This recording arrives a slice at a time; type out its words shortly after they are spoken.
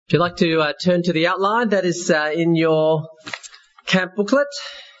If you'd like to turn to the outline, that is in your camp booklet.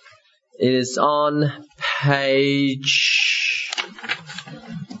 It is on page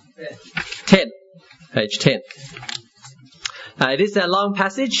 10. Page 10. It is a long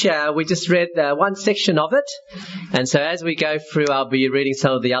passage. We just read one section of it. And so as we go through, I'll be reading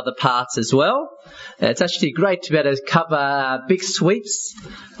some of the other parts as well. It's actually great to be able to cover big sweeps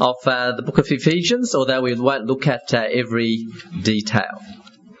of the book of Ephesians, although we won't look at every detail.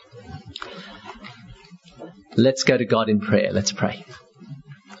 Let's go to God in prayer. Let's pray.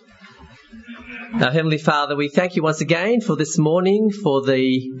 Our Heavenly Father, we thank you once again for this morning, for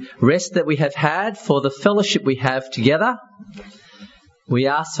the rest that we have had, for the fellowship we have together. We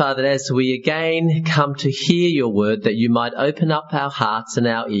ask, Father, as we again come to hear your word, that you might open up our hearts and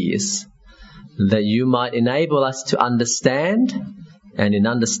our ears, that you might enable us to understand, and in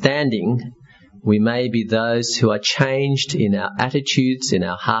understanding, we may be those who are changed in our attitudes, in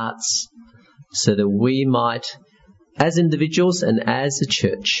our hearts, so that we might, as individuals and as a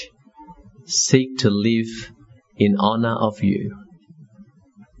church, seek to live in honour of you.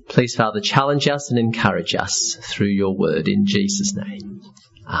 Please, Father, challenge us and encourage us through your word in Jesus' name.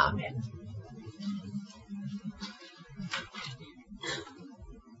 Amen.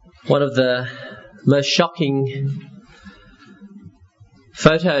 One of the most shocking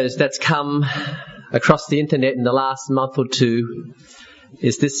photos that's come across the internet in the last month or two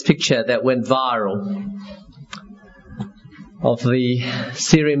is this picture that went viral of the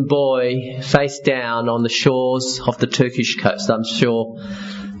Syrian boy face down on the shores of the Turkish coast. I'm sure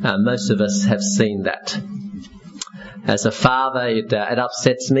most of us have seen that. As a father, it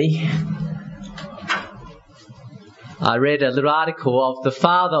upsets me. I read a little article of the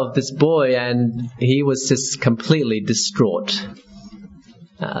father of this boy, and he was just completely distraught.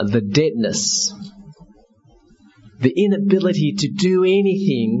 The deadness, the inability to do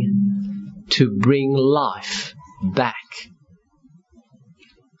anything to bring life back.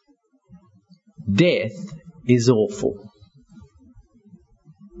 Death is awful.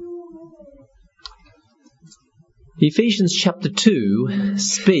 Ephesians chapter 2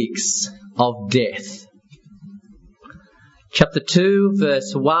 speaks of death. Chapter 2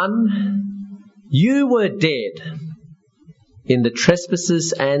 verse 1, you were dead in the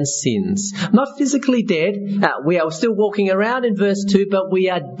trespasses and sins. Not physically dead. We are still walking around in verse 2, but we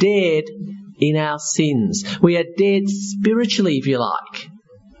are dead in our sins. We are dead spiritually, if you like.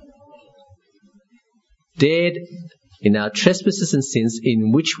 Dead in our trespasses and sins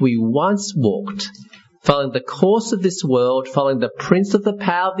in which we once walked, following the course of this world, following the prince of the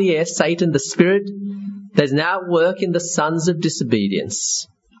power of the air, Satan, the spirit that is now at work in the sons of disobedience,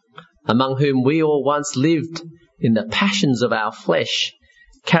 among whom we all once lived in the passions of our flesh,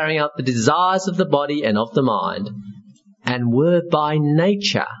 carrying out the desires of the body and of the mind, and were by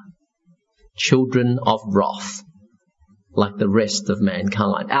nature children of wrath, like the rest of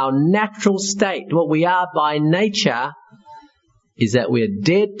mankind. Our natural state, what we are by nature, is that we are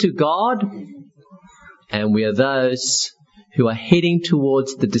dead to God, and we are those who are heading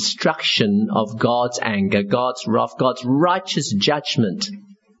towards the destruction of God's anger, God's wrath, God's righteous judgment,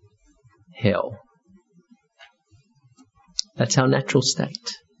 hell. That's our natural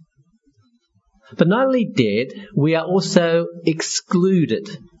state. But not only dead, we are also excluded.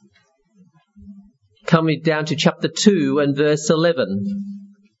 Coming down to chapter 2 and verse 11.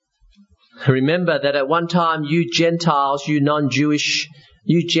 Remember that at one time you Gentiles, you non-Jewish,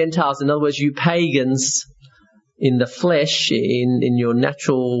 you Gentiles, in other words, you pagans in the flesh, in your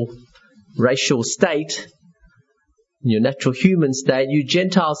natural racial state, in your natural human state, you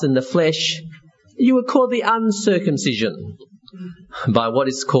Gentiles in the flesh, you were called the uncircumcision by what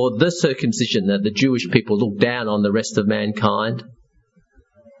is called the circumcision, that the Jewish people look down on the rest of mankind.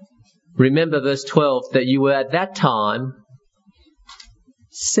 Remember verse 12, that you were at that time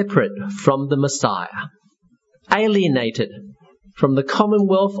separate from the Messiah, alienated from the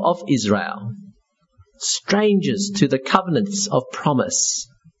commonwealth of Israel, strangers to the covenants of promise,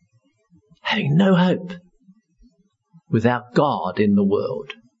 having no hope, without God in the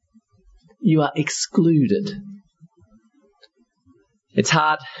world. You are excluded. It's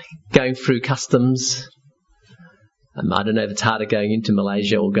hard going through customs. I don't know if it's harder going into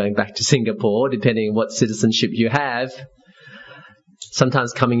Malaysia or going back to Singapore, depending on what citizenship you have.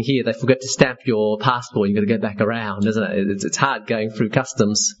 Sometimes coming here, they forget to stamp your passport. You've got to go back around, isn't it? It's hard going through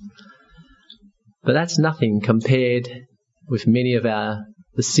customs. But that's nothing compared with many of the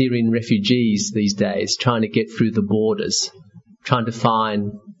Syrian refugees these days trying to get through the borders, trying to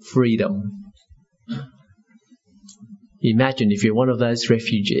find freedom. Imagine if you're one of those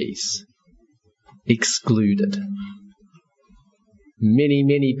refugees, excluded. many,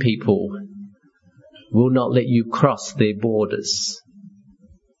 many people will not let you cross their borders.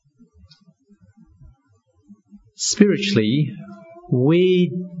 Spiritually,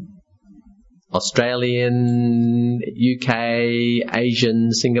 we, Australian, UK,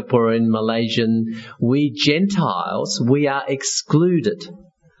 Asian, Singaporean, Malaysian, we Gentiles, we are excluded.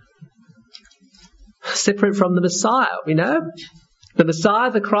 Separate from the Messiah, you know. The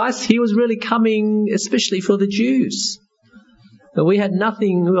Messiah, the Christ, he was really coming especially for the Jews. We had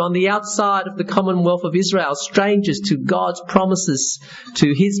nothing on the outside of the commonwealth of Israel, strangers to God's promises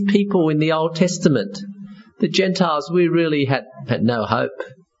to his people in the Old Testament. The Gentiles, we really had no hope.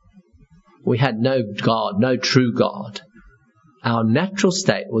 We had no God, no true God. Our natural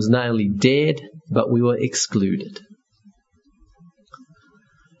state was not only dead, but we were excluded.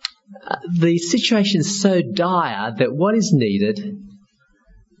 The situation is so dire that what is needed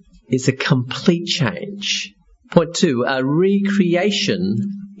is a complete change. Point 2, a recreation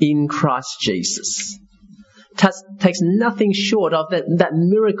in Christ Jesus. Takes nothing short of that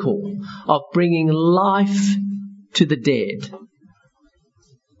miracle of bringing life to the dead,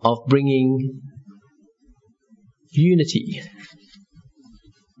 of bringing unity,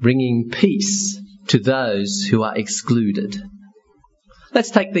 bringing peace to those who are excluded.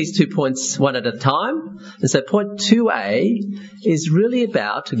 Let's take these 2 points one at a time. And so point 2a is really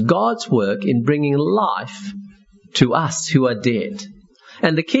about God's work in bringing life to us who are dead.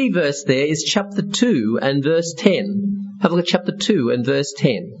 And the key verse there is chapter 2 and verse 10. Have a look at chapter 2 and verse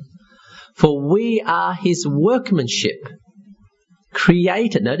 10. For we are his workmanship,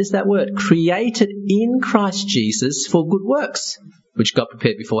 created, notice that word, created in Christ Jesus for good works, which God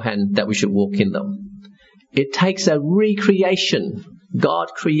prepared beforehand that we should walk in them. It takes a recreation, God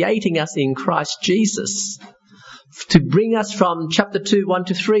creating us in Christ Jesus, to bring us from chapter 2, 1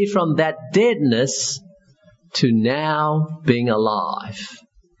 to 3, from that deadness to now being alive.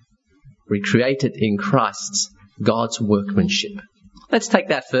 Recreated in Christ, God's workmanship. Let's take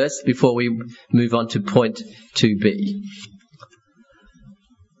that first before we move on to point 2b.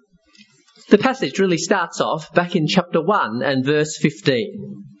 The passage really starts off back in chapter 1 and verse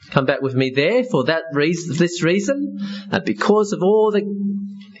 15. Come back with me there for this reason. Because of all that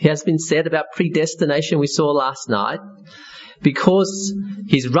has been said about predestination we saw last night, because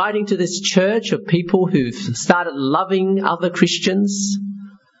he's writing to this church of people who've started loving other Christians,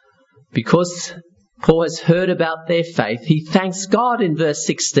 because Paul has heard about their faith, he thanks God in verse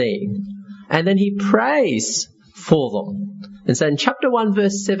 16, and then he prays for them. And so in chapter 1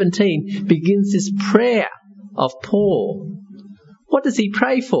 verse 17 begins this prayer of Paul. What does he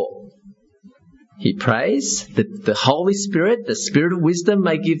pray for? He prays that the Holy Spirit, the Spirit of wisdom,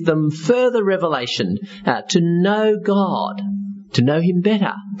 may give them further revelation to know God, to know him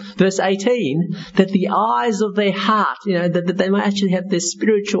better. Verse 18, that the eyes of their heart, that they may actually have their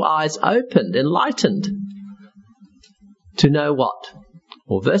spiritual eyes opened, enlightened. To know what?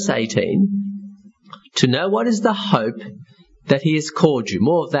 Well, verse 18, to know what is the hope that he has called you.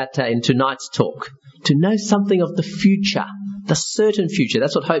 More of that in tonight's talk. To know something of the future, the certain future.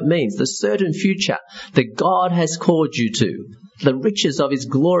 That's what hope means, the certain future that God has called you to, the riches of his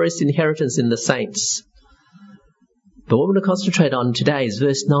glorious inheritance in the saints. But what we're going to concentrate on today is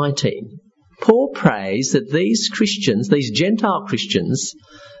verse 19. Paul prays that these Christians, these Gentile Christians,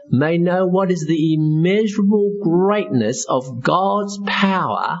 may know what is the immeasurable greatness of God's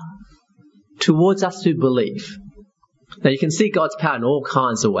power towards us who believe. Now, you can see God's power in all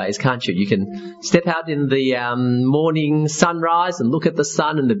kinds of ways, can't you? You can step out in the morning sunrise and look at the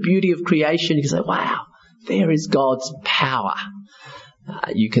sun and the beauty of creation. You can say, wow, there is God's power.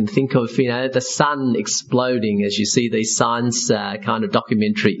 You can think of, the sun exploding as you see these science kind of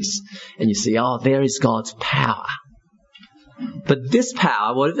documentaries. And you see, oh, there is God's power. But this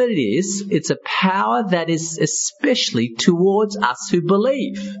power, whatever it is, it's a power that is especially towards us who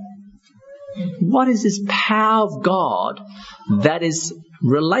believe. What is this power of God that is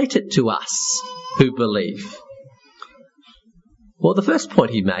related to us who believe? Well, the first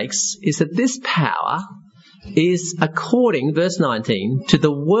point he makes is that this power is according, verse 19, to the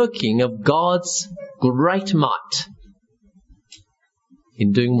working of God's great might.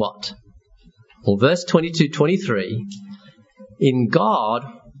 In doing what? Well, verse 22-23, in God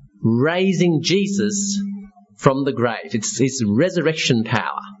raising Jesus from the grave. It's his resurrection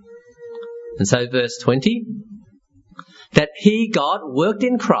power. And so verse 20, that he, God, worked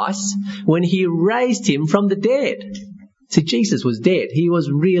in Christ when he raised him from the dead. See, Jesus was dead. He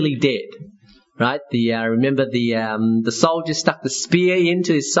was really dead. Right? Remember the soldier stuck the spear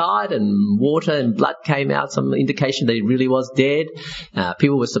into his side and water and blood came out, some indication that he really was dead.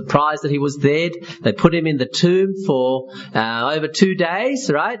 People were surprised that he was dead. They put him in the tomb for over 2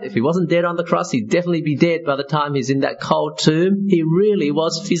 days, right? If he wasn't dead on the cross, he'd definitely be dead by the time he's in that cold tomb. He really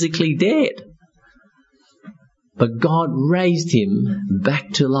was physically dead. But God raised him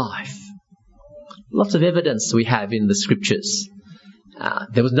back to life. Lots of evidence we have in the scriptures.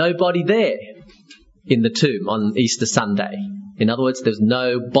 There was no body there in the tomb on Easter Sunday. In other words, there's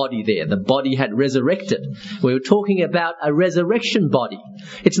no body there. The body had resurrected. We were talking about a resurrection body.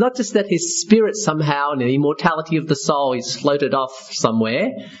 It's not just that his spirit somehow, in the immortality of the soul, is floated off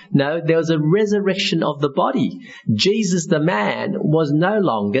somewhere. No, there was a resurrection of the body. Jesus, the man, was no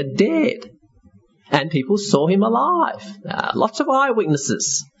longer dead. And people saw him alive. Lots of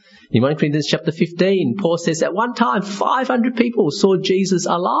eyewitnesses. In 1 Corinthians chapter 15, Paul says at one time 500 people saw Jesus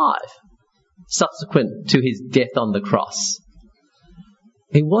alive subsequent to his death on the cross.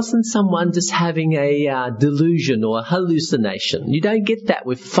 It wasn't someone just having a delusion or a hallucination. You don't get that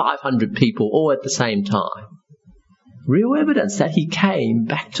with 500 people all at the same time. Real evidence that he came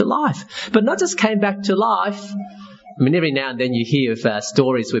back to life. But not just came back to life. I mean, every now and then you hear of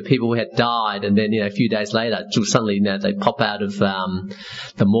stories where people had died and then, a few days later, suddenly, they pop out of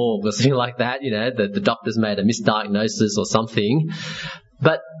the morgue or something like that. The doctors made a misdiagnosis or something.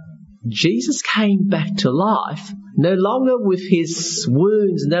 But Jesus came back to life, no longer with his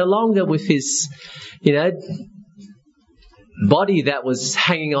wounds, no longer with his, body that was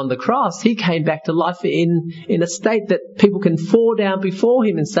hanging on the cross. He came back to life in a state that people can fall down before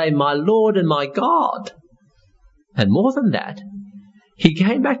him and say, "My Lord and my God." And more than that, he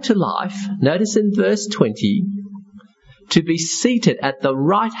came back to life, notice in verse 20, to be seated at the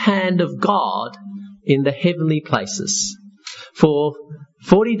right hand of God in the heavenly places. For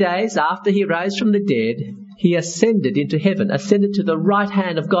 40 days after he rose from the dead, he ascended into heaven, ascended to the right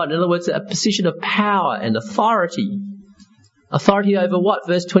hand of God. In other words, a position of power and authority. Authority over what?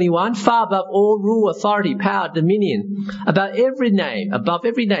 Verse 21, far above all rule, authority, power, dominion, above every name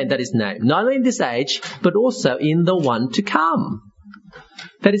that is named, not only in this age, but also in the one to come.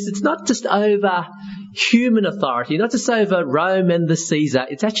 That is, it's not just over human authority, not just over Rome and the Caesar,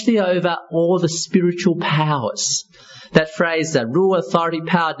 it's actually over all the spiritual powers. That phrase, rule, authority,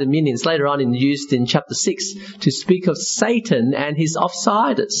 power, dominion, is later on used in chapter 6 to speak of Satan and his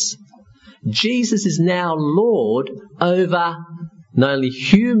offsiders. Jesus is now Lord over not only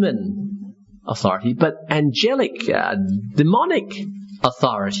human authority, but angelic, demonic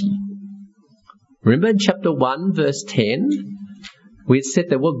authority. Remember in chapter 1, verse 10, we had said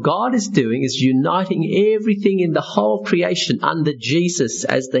that what God is doing is uniting everything in the whole creation under Jesus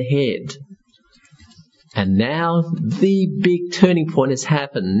as the head. And now the big turning point has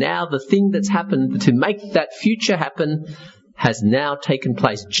happened. Now the thing that's happened to make that future happen has now taken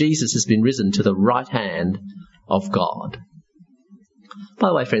place. Jesus has been risen to the right hand of God. By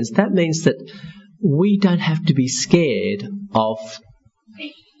the way, friends, that means that we don't have to be scared of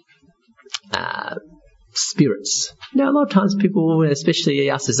spirits. A lot of times people, especially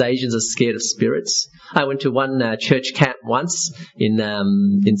us as Asians, are scared of spirits. I went to one church camp once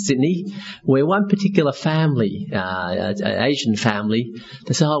in Sydney, where one particular family, an Asian family,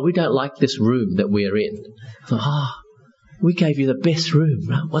 they said, "Oh, we don't like this room that we're in." I thought, we gave you the best room.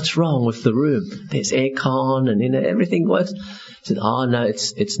 What's wrong with the room? There's aircon and everything works. I said, "Oh no,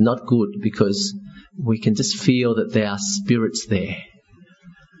 it's not good because we can just feel that there are spirits there."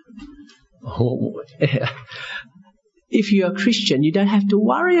 Oh, if you're a Christian, you don't have to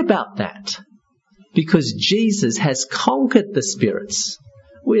worry about that because Jesus has conquered the spirits.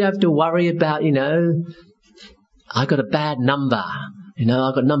 We don't have to worry about, I got a bad number.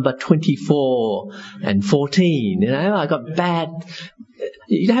 I got number 24 and 14. I got bad.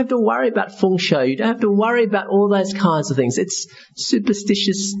 You don't have to worry about feng shui. You don't have to worry about all those kinds of things. It's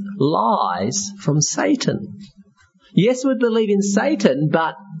superstitious lies from Satan. Yes, we believe in Satan,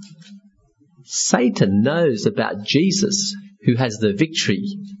 but Satan knows about Jesus, who has the victory.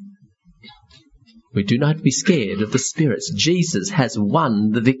 We do not have to be scared of the spirits. Jesus has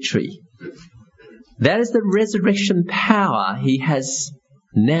won the victory. That is the resurrection power he has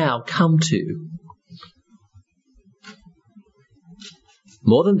now come to.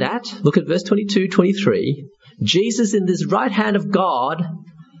 More than that, look at verse 22, 23. Jesus in this right hand of God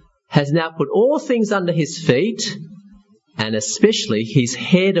has now put all things under his feet, and especially he's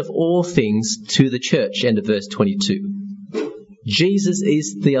head of all things to the church. End of verse 22. Jesus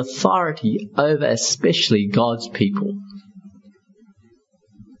is the authority over especially God's people.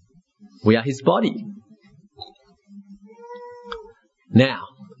 We are his body. Now,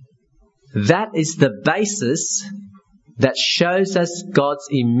 That is the basis that shows us God's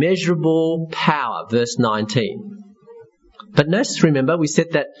immeasurable power, verse 19. But notice, remember, we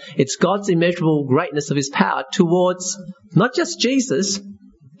said that it's God's immeasurable greatness of his power towards not just Jesus,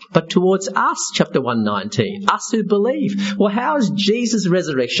 but towards us, chapter 1:19, us who believe. Well, how is Jesus'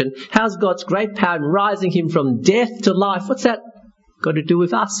 resurrection, how's God's great power in rising him from death to life, what's that got to do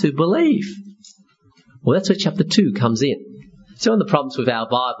with us who believe? Well, that's where chapter 2 comes in. So one of the problems with our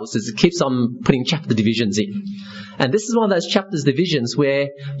Bibles is it keeps on putting chapter divisions in. And this is one of those chapters divisions where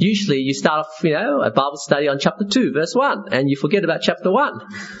usually you start off, a Bible study on chapter 2, verse 1, and you forget about chapter 1.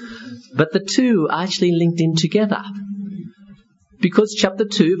 But the two are actually linked in together. Because chapter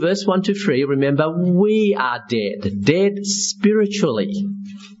 2, verse 1 to 3, remember, we are dead spiritually.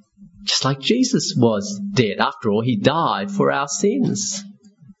 Just like Jesus was dead. After all, he died for our sins.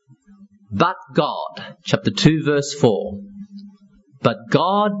 But God, chapter 2, verse 4, but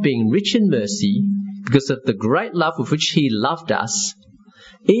God, being rich in mercy, because of the great love with which he loved us,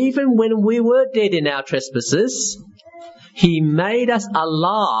 even when we were dead in our trespasses, he made us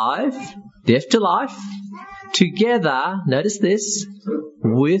alive, death to life, together, notice this,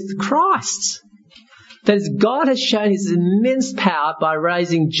 with Christ. That is, God has shown his immense power by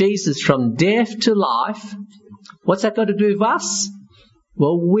raising Jesus from death to life. What's that got to do with us?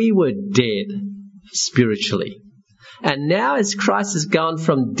 Well, we were dead spiritually. And now as Christ has gone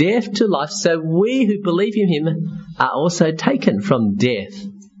from death to life, so we who believe in him are also taken from death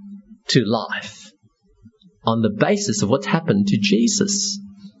to life on the basis of what's happened to Jesus.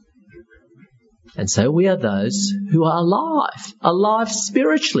 And so we are those who are alive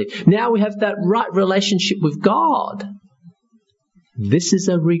spiritually. Now we have that right relationship with God. This is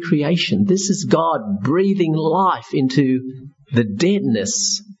a recreation. This is God breathing life into the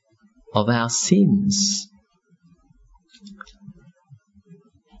deadness of our sins.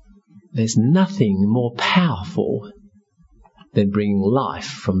 There's nothing more powerful than bringing life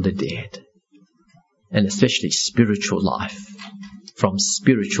from the dead, and especially spiritual life from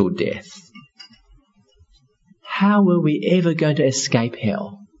spiritual death. How were we ever going to escape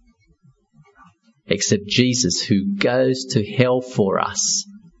hell? Except Jesus, who goes to hell for us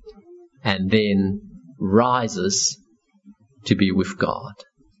and then rises to be with God.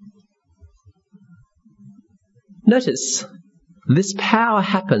 Notice, this power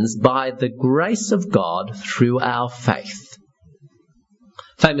happens by the grace of God through our faith.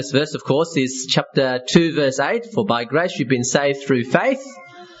 Famous verse, of course, is chapter 2, verse 8, for by grace you've been saved through faith.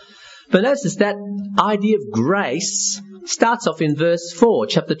 But notice that idea of grace starts off in verse 4,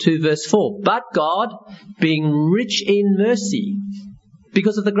 chapter 2, verse 4. But God, being rich in mercy,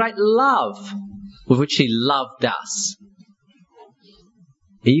 because of the great love with which he loved us,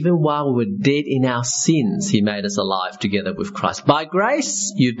 even while we were dead in our sins, he made us alive together with Christ. By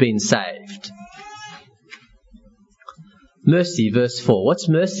grace, you've been saved. Mercy, verse 4. What's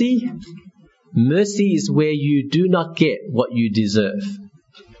mercy? Mercy is where you do not get what you deserve.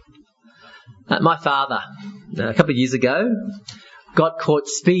 My father, a couple of years ago, got caught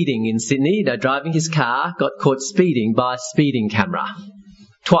speeding in Sydney. Driving his car, got caught speeding by a speeding camera.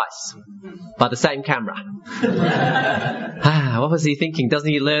 Twice. By the same camera. What was he thinking? Doesn't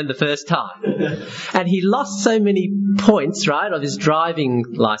he learn the first time? And he lost so many points, right, of his driving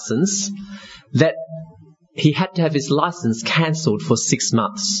license that he had to have his license cancelled for 6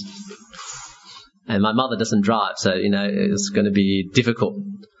 months. And my mother doesn't drive, so, it was going to be difficult.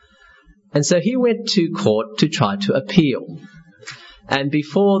 And so he went to court to try to appeal. And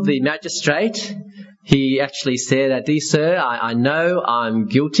before the magistrate, he actually said, dear sir, I know I'm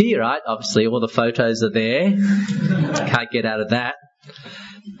guilty, right? Obviously all the photos are there. Can't get out of that.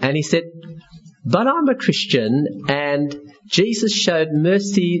 And he said, but I'm a Christian and Jesus showed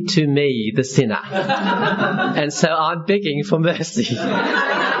mercy to me, the sinner. And so I'm begging for mercy.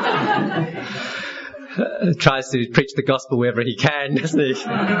 Tries to preach the gospel wherever he can, doesn't he?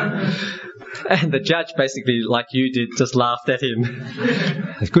 And the judge basically, like you did, just laughed at him.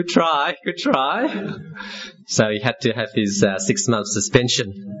 Good try. So he had to have his 6-month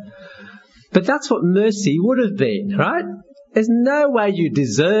suspension. But that's what mercy would have been, right? There's no way you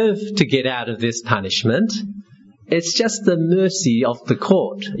deserve to get out of this punishment. It's just the mercy of the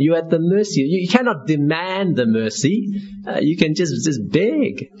court. You're at the mercy. You cannot demand the mercy. You can just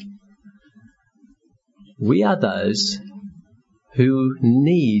beg. We are those who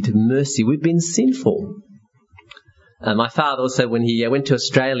need mercy. We've been sinful. My father also, when he went to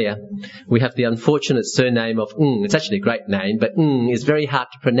Australia, we have the unfortunate surname of Ng. It's actually a great name, but Ng is very hard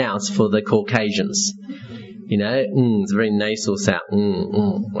to pronounce for the Caucasians. It's a very nasal sound,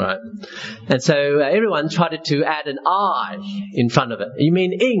 right? And so everyone tried to add an I in front of it. You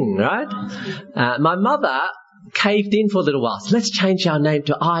mean ing, right? My mother caved in for a little while. So let's change our name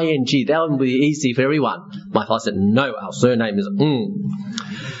to ing. That would be easy for everyone. My father said, no, our surname is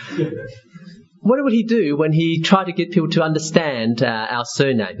What would he do when he tried to get people to understand our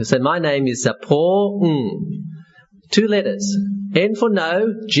surname? He said, my name is Paul 2 letters. N for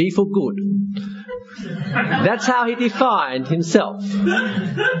no, G for good. That's how he defined himself.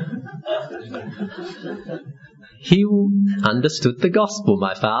 He understood the gospel,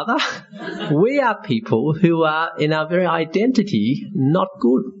 my father. We are people who are, in our very identity, not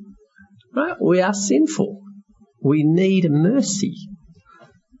good. Right? We are sinful. We need mercy.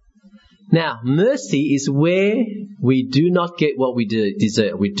 Now, mercy is where we do not get what we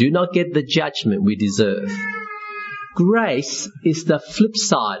deserve. We do not get the judgment we deserve. Grace is the flip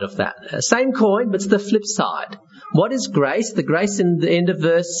side of that. Same coin, but it's the flip side. What is grace? The grace in the end of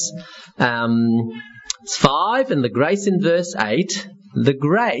verse 5 and the grace in verse 8. The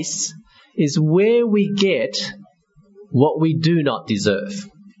grace is where we get what we do not deserve.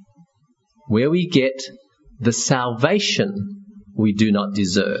 Where we get the salvation we do not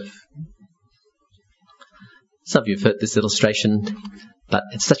deserve. Some of you have heard this illustration, but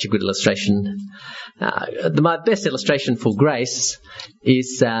it's such a good illustration. My best illustration for grace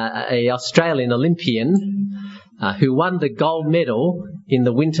is an Australian Olympian who won the gold medal in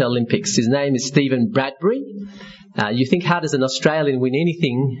the Winter Olympics. His name is Stephen Bradbury. You think, how does an Australian win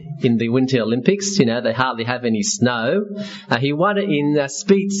anything in the Winter Olympics? They hardly have any snow. He won it in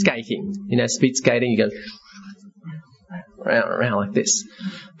speed skating. Speed skating, you go round like this.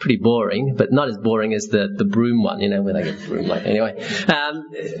 Pretty boring, but not as boring as the broom one, where they get the broom. Anyway,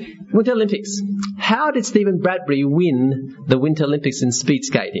 Winter Olympics. How did Stephen Bradbury win the Winter Olympics in speed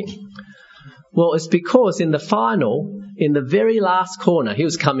skating? Well, it's because in the final, in the very last corner, he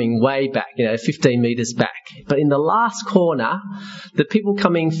was coming way back, 15 metres back. But in the last corner, the people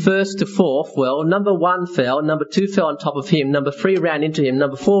coming first to fourth, well, number 1 fell, number 2 fell on top of him, number 3 ran into him,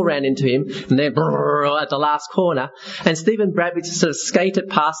 number 4 ran into him, and then at the last corner. And Stephen Bradbury sort of skated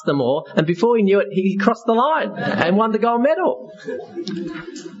past them all, and before he knew it, he crossed the line and won the gold medal.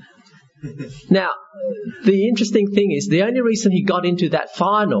 Now, the interesting thing is, the only reason he got into that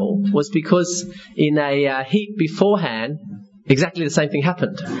final was because in a heat beforehand, exactly the same thing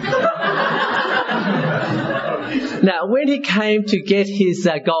happened. Now, when he came to get his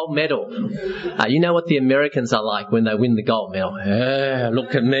gold medal, you know what the Americans are like when they win the gold medal.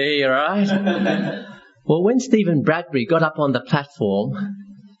 Look at me, right? Well, when Stephen Bradbury got up on the platform,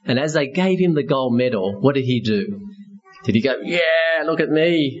 and as they gave him the gold medal, what did he do? Did he go, yeah, look at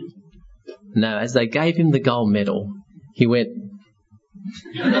me? No, as they gave him the gold medal, he went...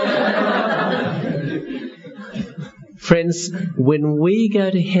 Friends, when we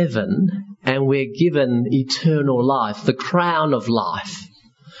go to heaven and we're given eternal life, the crown of life,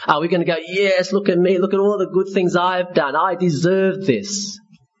 are we going to go, yes, look at me, look at all the good things I've done, I deserve this?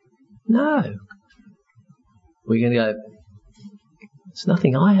 No. We're going to go, it's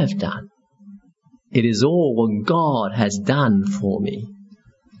nothing I have done. It is all what God has done for me.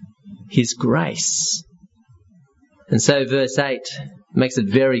 His grace. And so verse 8 makes it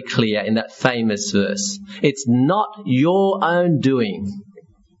very clear in that famous verse. It's not your own doing.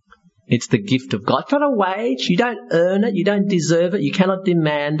 It's the gift of God. It's not a wage. You don't earn it. You don't deserve it. You cannot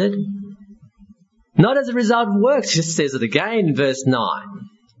demand it. Not as a result of works. It just says it again in verse 9.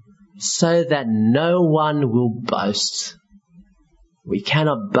 So that no one will boast. We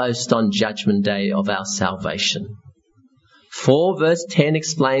cannot boast on Judgment Day of our salvation. 4 verse 10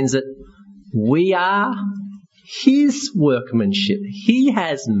 explains it. We are His workmanship. He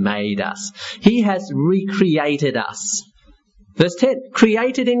has made us. He has recreated us. Verse 10,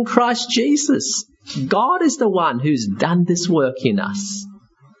 created in Christ Jesus. God is the one who's done this work in us,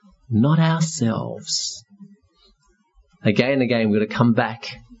 not ourselves. Again and again, we're going to come back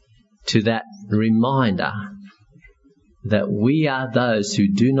to that reminder that we are those who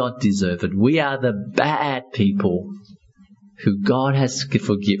do not deserve it. We are the bad people who God has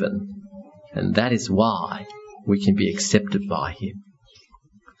forgiven. And that is why we can be accepted by Him.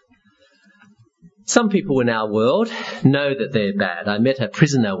 Some people in our world know that they're bad. I met a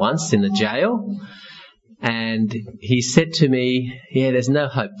prisoner once in a jail, and he said to me, there's no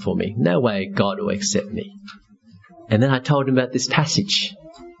hope for me. No way God will accept me. And then I told him about this passage,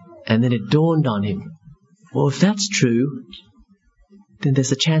 and then it dawned on him, well, if that's true, then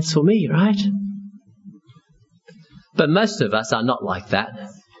there's a chance for me, right? But most of us are not like that.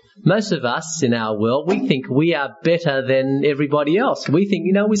 Most of us in our world, we think we are better than everybody else. We think,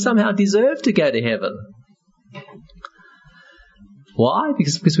 we somehow deserve to go to heaven. Why?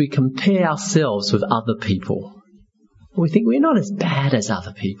 Because we compare ourselves with other people. We think we're not as bad as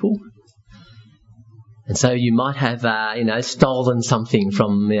other people. And so you might have, stolen something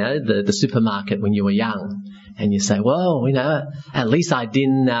from, the supermarket when you were young. And you say, well, at least I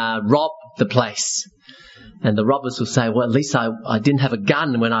didn't rob the place. And the robbers will say, well, at least I didn't have a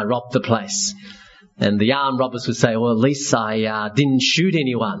gun when I robbed the place. And the armed robbers would say, well, at least I didn't shoot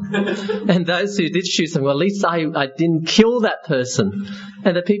anyone. And those who did shoot someone, well, at least I didn't kill that person.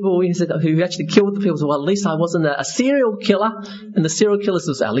 And the people who actually killed the people said, well, at least I wasn't a serial killer. And the serial killers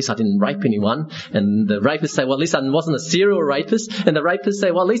would say, at least I didn't rape anyone. And the rapists say, well, at least I wasn't a serial rapist. And the rapists say,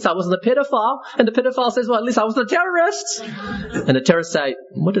 well, at least I wasn't a pedophile. And the pedophile says, well, at least I wasn't a terrorist. And the terrorists say,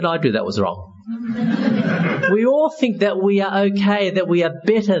 what did I do that was wrong? We all think that we are okay, that we are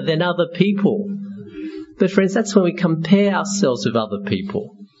better than other people. But friends, that's when we compare ourselves with other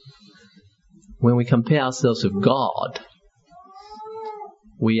people. When we compare ourselves with God,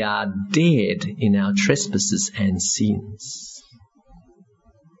 we are dead in our trespasses and sins.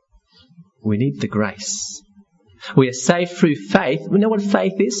 We need the grace. We are saved through faith. We know what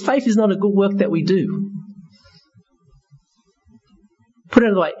faith is. Faith is not a good work that we do. Put it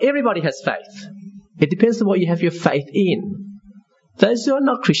another way, everybody has faith. It depends on what you have your faith in. Those who are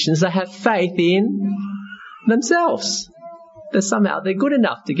not Christians, they have faith in themselves. That somehow they're good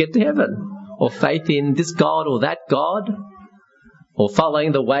enough to get to heaven. Or faith in this God or that God. Or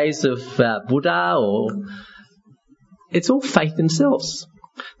following the ways of Buddha. It's all faith themselves.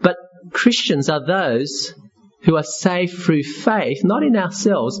 But Christians are those who are saved through faith, not in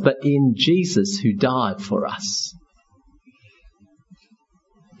ourselves, but in Jesus who died for us.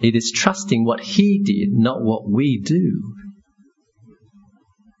 It is trusting what He did, not what we do.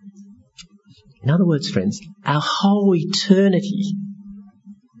 In other words, friends, our whole eternity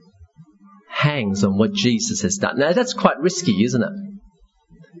hangs on what Jesus has done. Now, that's quite risky, isn't it?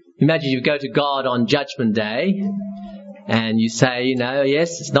 Imagine you go to God on Judgment Day and you say,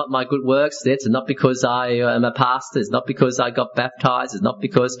 yes, it's not my good works. It's not because I am a pastor. It's not because I got baptized.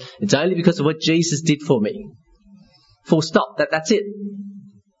 It's only because of what Jesus did for me. Full stop. That's it.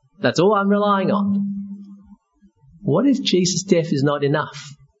 That's all I'm relying on. What if Jesus' death is not enough?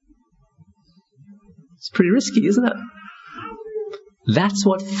 It's pretty risky, isn't it? That's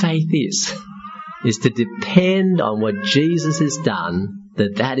what faith is to depend on what Jesus has done,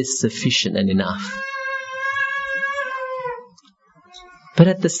 that is sufficient and enough. But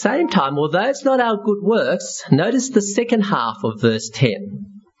at the same time, although it's not our good works, notice the second half of verse 10.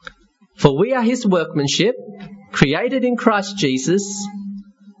 For we are His workmanship, created in Christ Jesus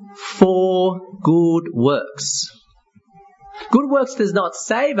for good works. Good works does not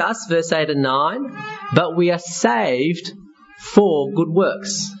save us, verse 8 and 9, but we are saved for good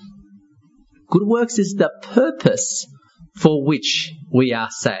works. Good works is the purpose for which we are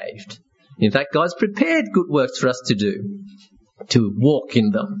saved. In fact, God's prepared good works for us to do, to walk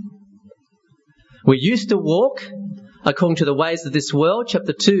in them. We used to walk according to the ways of this world,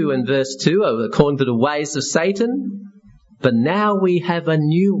 chapter 2 and verse 2, according to the ways of Satan, but now we have a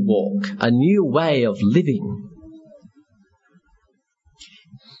new walk, a new way of living.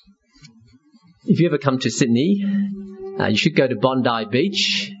 If you ever come to Sydney, you should go to Bondi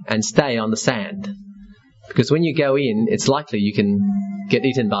Beach and stay on the sand. Because when you go in, it's likely you can get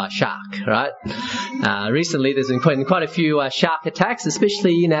eaten by a shark, right? Recently there's been quite a few shark attacks,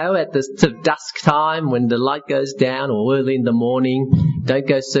 especially, at the dusk time when the light goes down or early in the morning. Don't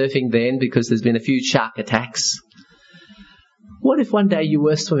go surfing then because there's been a few shark attacks. What if one day you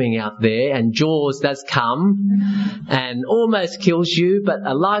were swimming out there and Jaws does come and almost kills you, but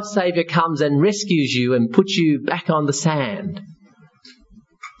a lifesaver comes and rescues you and puts you back on the sand?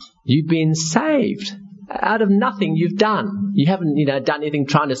 You've been saved out of nothing you've done. You haven't, done anything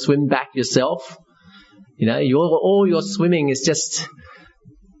trying to swim back yourself. All your swimming has just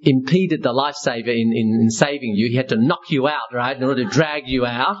impeded the lifesaver in saving you. He had to knock you out, right, in order to drag you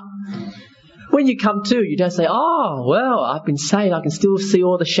out. When you come to, you don't say, oh, well, I've been saved. I can still see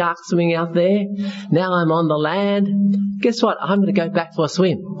all the sharks swimming out there. Now I'm on the land. Guess what? I'm going to go back for a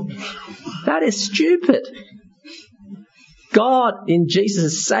swim. That is stupid. God in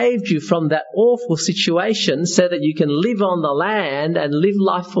Jesus saved you from that awful situation so that you can live on the land and live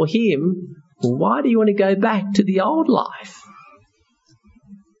life for Him. Why do you want to go back to the old life?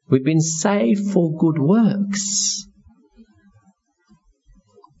 We've been saved for good works.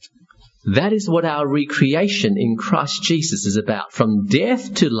 That is what our recreation in Christ Jesus is about, from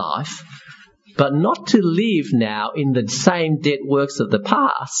death to life, but not to live now in the same dead works of the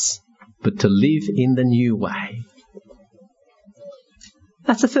past, but to live in the new way.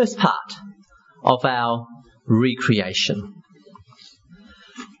 That's the first part of our recreation.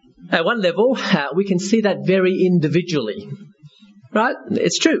 At one level, we can see that very individually. Right?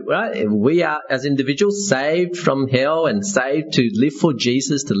 It's true, right? We are, as individuals, saved from hell and saved to live for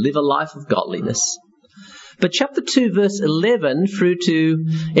Jesus, to live a life of godliness. But chapter 2, verse 11, through to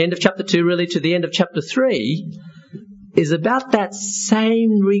end of chapter 2, really to the end of chapter 3, is about that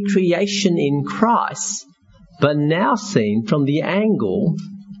same recreation in Christ, but now seen from the angle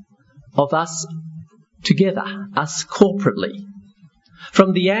of us together, us corporately.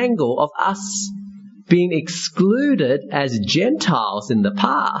 From the angle of us being excluded as Gentiles in the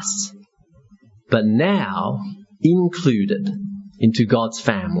past, but now included into God's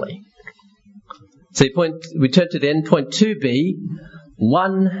family. So we turn to then point 2b,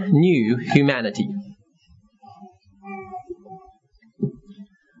 one new humanity.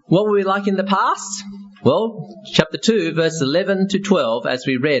 What were we like in the past? Well, chapter 2, verse 11 to 12, as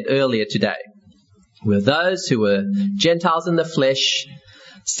we read earlier today. We're those who were Gentiles in the flesh,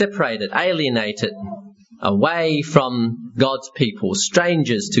 separated, alienated, away from God's people,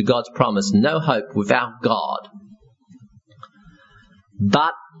 strangers to God's promise, no hope without God.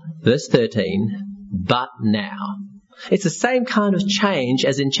 But, verse 13, but now. It's the same kind of change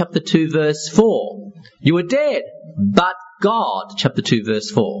as in chapter 2, verse 4. You were dead, but God, chapter 2,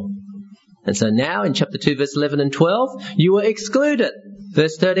 verse 4. And so now in chapter 2, verse 11 and 12, you were excluded.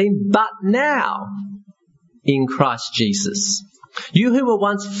 Verse 13, but now in Christ Jesus. You who were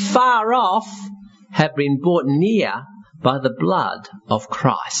once far off have been brought near by the blood of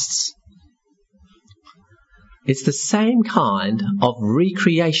Christ. It's the same kind of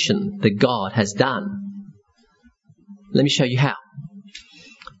recreation that God has done. Let me show you how.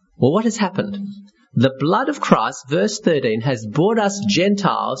 Well, what has happened? The blood of Christ, verse 13, has brought us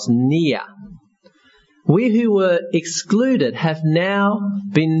Gentiles near. We who were excluded have now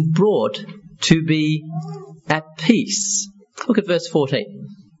been brought to be at peace. Look at verse 14.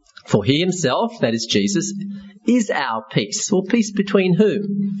 For he himself, that is Jesus, is our peace. Well, peace between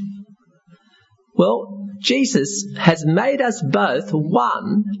whom? Well, Jesus has made us both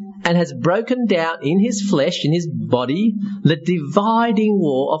one and has broken down in his flesh, in his body, the dividing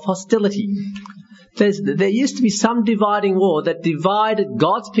wall of hostility. There used to be some dividing wall that divided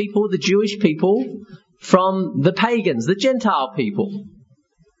God's people, the Jewish people, from the pagans, the Gentile people.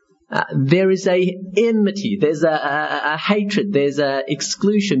 There is a enmity, there's a hatred, there's a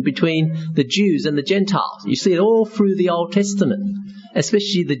exclusion between the Jews and the Gentiles. You see it all through the Old Testament,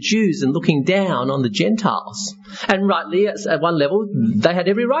 especially the Jews and looking down on the Gentiles. And rightly, at one level, they had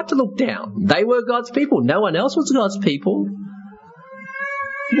every right to look down. They were God's people. No one else was God's people.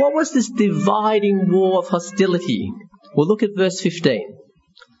 What was this dividing wall of hostility? Well, look at verse 15.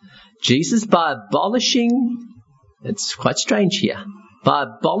 Jesus, by abolishing, it's quite strange here, by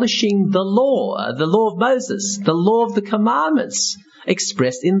abolishing the law of Moses, the law of the commandments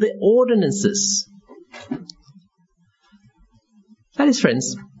expressed in the ordinances. That is,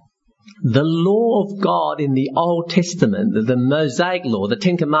 friends, the law of God in the Old Testament, the Mosaic law, the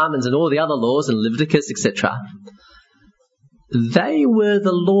Ten Commandments and all the other laws and Leviticus, etc., they were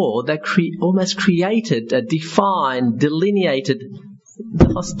the law that almost created, defined, delineated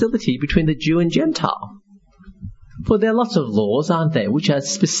the hostility between the Jew and Gentile. For there are lots of laws, aren't there, which are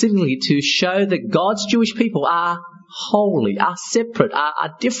specifically to show that God's Jewish people are holy, are separate,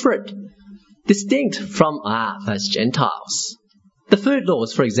 are different, distinct from those Gentiles. The food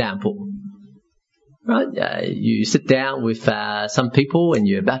laws, for example. Right? You sit down with some people and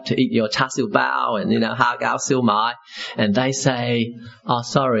you're about to eat your char siu bao and, har gao siu mai, and they say, oh,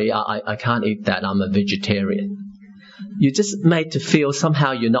 sorry, I can't eat that, I'm a vegetarian. You're just made to feel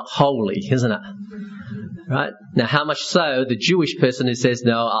somehow you're not holy, isn't it? Right? Now, how much so the Jewish person who says,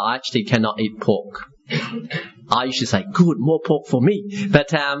 no, I actually cannot eat pork. I used to say, good, more pork for me.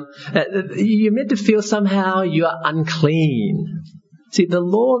 But you're meant to feel somehow you are unclean. See, the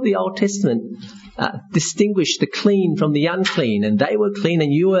law of the Old Testament distinguished the clean from the unclean, and they were clean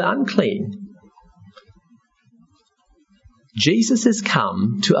and you were unclean. Jesus has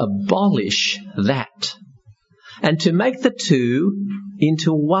come to abolish that and to make the two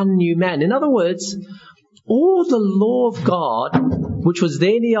into one new man. In other words, all the law of God, which was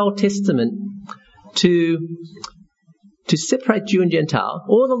there in the Old Testament to separate Jew and Gentile,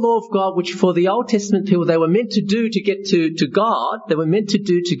 all the law of God, which for the Old Testament people they were meant to do to get to God, they were meant to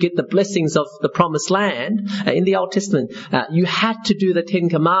do to get the blessings of the promised land in the Old Testament. You had to do the Ten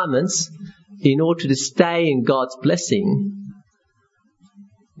Commandments in order to stay in God's blessing.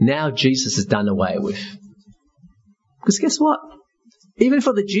 Now Jesus is done away with. Because guess what? Even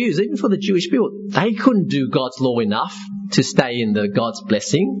for the Jews, even for the Jewish people, they couldn't do God's law enough to stay in the God's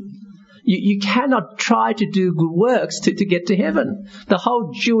blessing. You cannot try to do good works to get to heaven. The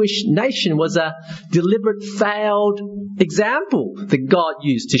whole Jewish nation was a deliberate failed example that God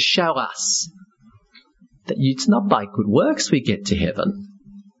used to show us that it's not by good works we get to heaven.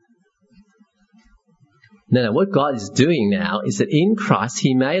 No, what God is doing now is that in Christ,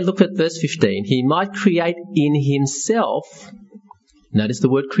 He may, look at verse 15, He might create in Himself, notice the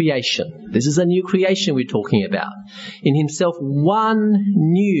word creation. This is a new creation we're talking about. In Himself, one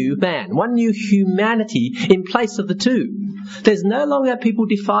new man, one new humanity in place of the two. There's no longer people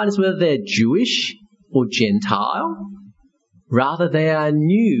defined as whether they're Jewish or Gentile. Rather, they are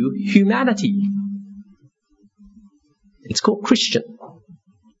new humanity. It's called Christian.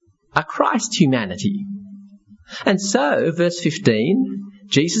 A Christ humanity. And so, verse 15,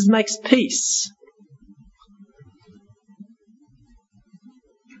 Jesus makes peace.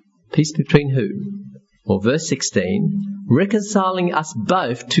 Peace between who? Well, verse 16, reconciling us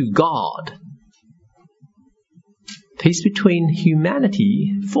both to God. Peace between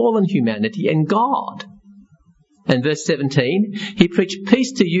humanity, fallen humanity, and God. And verse 17, He preached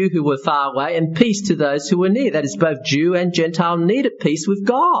peace to you who were far away and peace to those who were near. That is, both Jew and Gentile needed peace with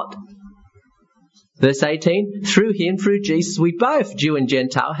God. Verse 18, through Him, through Jesus, we both, Jew and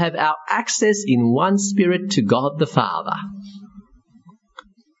Gentile, have our access in one Spirit to God the Father.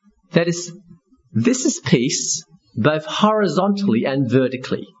 That is, this is peace both horizontally and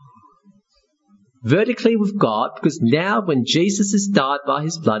vertically. Vertically with God, because now when Jesus has died by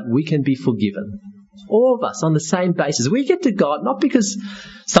His blood, we can be forgiven. All of us on the same basis. We get to God not because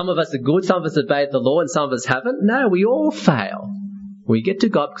some of us are good, some of us obeyed the law, and some of us haven't. No, we all fail. We get to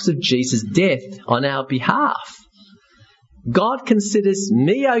God because of Jesus' death on our behalf. God considers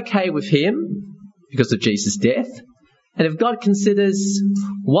me okay with Him because of Jesus' death. And if God considers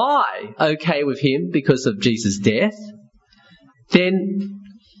Y okay with Him because of Jesus' death, then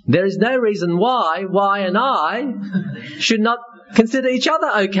there is no reason why Y and I should not consider each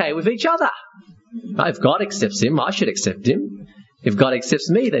other okay with each other. If God accepts Him, I should accept Him. If God accepts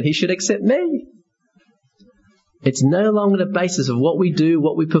me, then He should accept me. It's no longer the basis of what we do,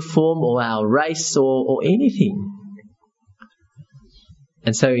 what we perform, or our race, or anything.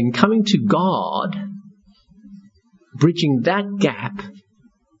 And so in coming to God, bridging that gap,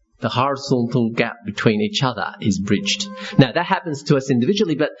 the horizontal gap between each other is bridged. Now, that happens to us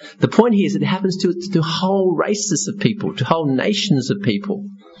individually, but the point here is that it happens to whole races of people, to whole nations of people.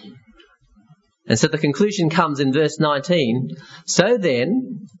 And so the conclusion comes in verse 19. So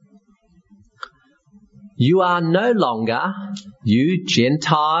then, you are no longer, you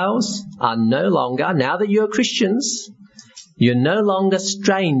Gentiles are no longer, now that you are Christians, you're no longer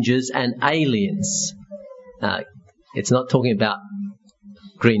strangers and aliens. It's not talking about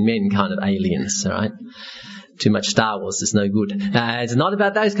green men kind of aliens, all right? Too much Star Wars is no good. It's not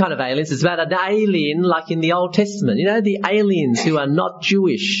about those kind of aliens. It's about an alien like in the Old Testament. You know, the aliens who are not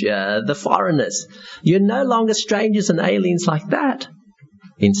Jewish, the foreigners. You're no longer strangers and aliens like that.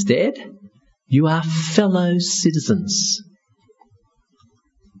 Instead, you are fellow citizens.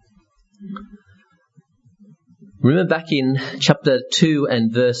 Remember back in chapter 2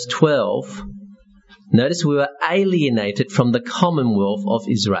 and verse 12, notice we were alienated from the commonwealth of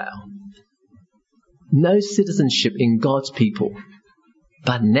Israel. No citizenship in God's people.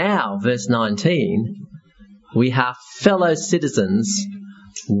 But now, verse 19, we are fellow citizens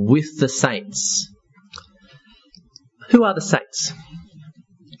with the saints. Who are the saints?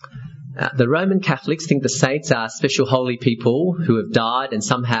 The Roman Catholics think the saints are special holy people who have died and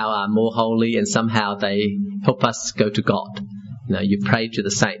somehow are more holy and somehow they help us go to God. You know, you pray to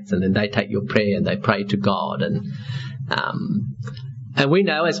the saints and then they take your prayer and they pray to God. And we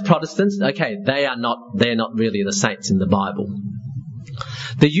know as Protestants, okay, they're not really the saints in the Bible.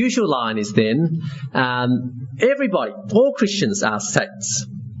 The usual line is then, everybody, all Christians are saints.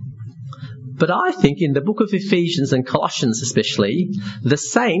 But I think in the book of Ephesians and Colossians especially, the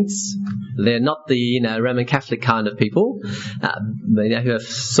saints, they're not the Roman Catholic kind of people, who have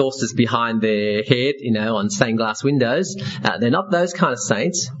saucers behind their head, on stained glass windows. They're not those kind of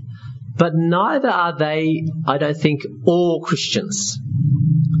saints. But neither are they, I don't think, all Christians.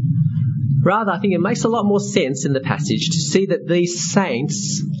 Rather, I think it makes a lot more sense in the passage to see that these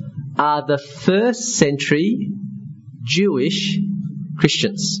saints are the first century Jewish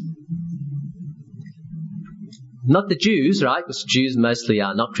Christians. Not the Jews, right? Because Jews mostly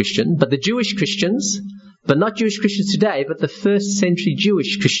are not Christian, but the Jewish Christians, but not Jewish Christians today, but the first century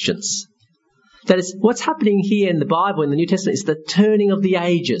Jewish Christians. That is, what's happening here in the Bible, in the New Testament, is the turning of the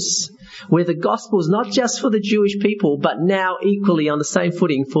ages, where the gospel is not just for the Jewish people, but now equally on the same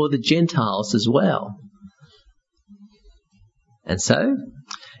footing for the Gentiles as well. And so,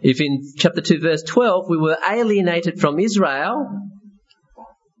 If in chapter 2 verse 12 we were alienated from Israel,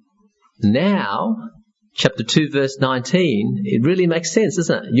 now chapter 2 verse 19, it really makes sense,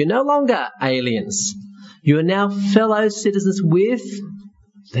 doesn't it? You're no longer aliens. You are now fellow citizens with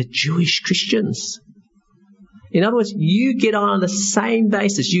the Jewish Christians. In other words, you get on the same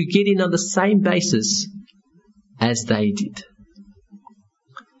basis. You get in on the same basis as they did.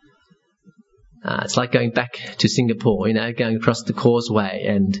 It's like going back to Singapore, going across the causeway,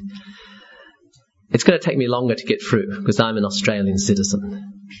 and it's going to take me longer to get through because I'm an Australian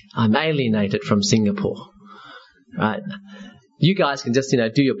citizen. I'm alienated from Singapore, right? You guys can just,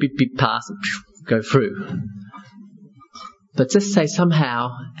 do your beep beep pass and go through. But just say somehow,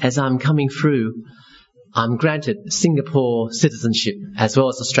 as I'm coming through, I'm granted Singapore citizenship as well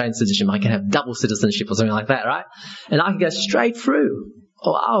as Australian citizenship. I can have double citizenship or something like that, right? And I can go straight through.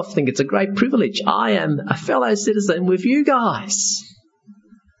 Oh, I think it's a great privilege. I am a fellow citizen with you guys.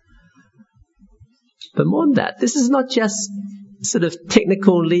 But more than that, this is not just sort of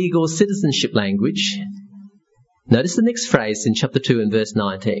technical legal citizenship language. Notice the next phrase in chapter 2 and verse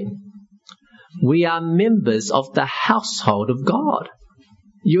 19. We are members of the household of God.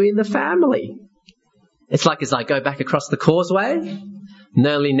 You're in the family. It's like as I go back across the causeway,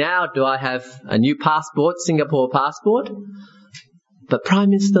 not only now do I have a new passport, Singapore passport, but Prime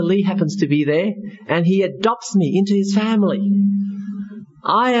Minister Lee happens to be there and he adopts me into his family.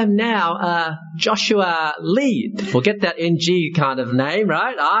 I am now Joshua Lee. Forget that NG kind of name,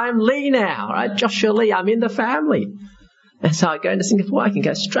 right? I'm Lee now, right? Joshua Lee, I'm in the family. And so I go into Singapore, I can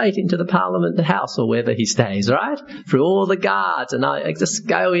go straight into the Parliament House or wherever he stays, right? Through all the guards, and I just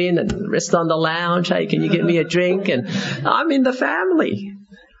go in and rest on the lounge. Hey, can you get me a drink? And I'm in the family.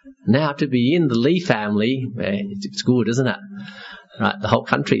 Now to be in the Lee family, it's good, isn't it? Right, the whole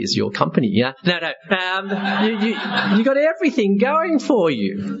country is your company, yeah? No, you got everything going for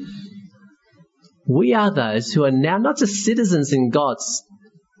you. We are those who are now not just citizens in God's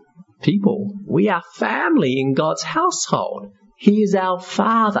people. We are family in God's household. He is our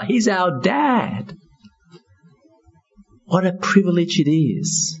Father. He's our Dad. What a privilege it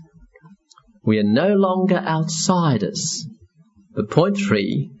is. We are no longer outsiders. But point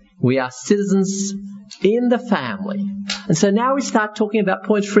 3, we are citizens in the family. And so now we start talking about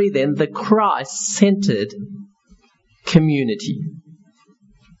point 3 then, the Christ-centered community.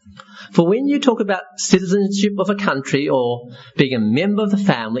 For when you talk about citizenship of a country or being a member of the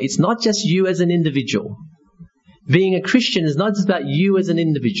family, it's not just you as an individual. Being a Christian is not just about you as an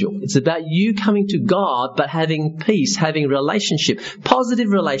individual. It's about you coming to God but having peace, having relationship, positive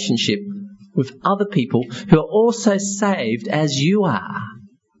relationship with other people who are also saved as you are.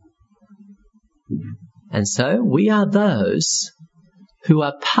 And so we are those who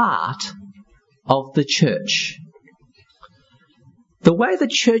are part of the church. The way the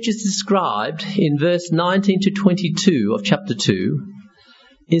church is described in verse 19 to 22 of chapter 2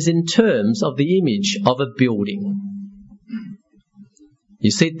 is in terms of the image of a building. You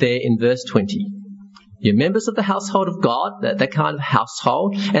see it there in verse 20. You're members of the household of God, that kind of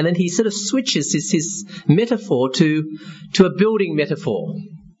household, and then he sort of switches his metaphor to a building metaphor,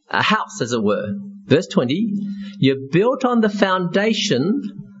 a house as it were. Verse 20, you're built on the foundation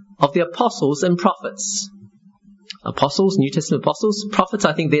of the apostles and prophets. Apostles, New Testament apostles, prophets,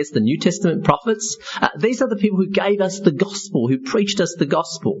 I think there's the New Testament prophets. These are the people who gave us the gospel, who preached us the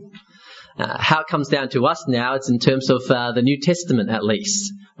gospel. How it comes down to us now, it's in terms of the New Testament at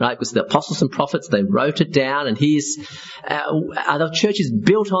least, right? Because the apostles and prophets, they wrote it down, and the church is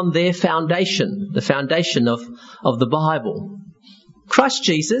built on their foundation, the foundation of the Bible. Christ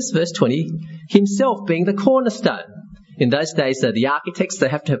Jesus, verse 20, himself being the cornerstone. In those days, the architects, they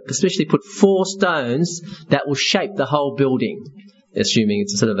have to especially put 4 stones that will shape the whole building, assuming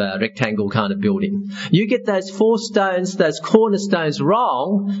it's a sort of a rectangle kind of building. You get those 4 stones, those cornerstones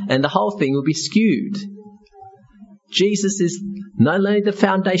wrong, and the whole thing will be skewed. Jesus is not only the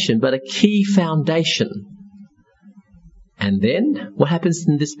foundation, but a key foundation. And then, what happens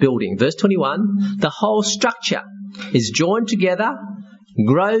in this building? Verse 21, the whole structure is joined together,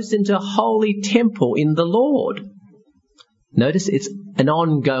 grows into a holy temple in the Lord. Notice it's an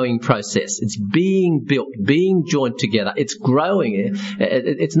ongoing process. It's being built, being joined together. It's growing.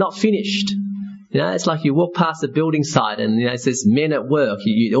 It's not finished. It's like you walk past a building site and it says men at work.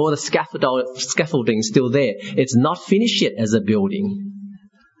 All the scaffolding is still there. It's not finished yet as a building.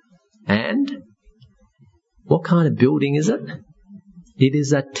 And what kind of building is it? It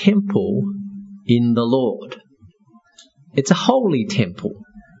is a temple in the Lord. It's a holy temple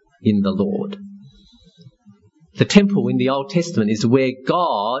in the Lord. The temple in the Old Testament is where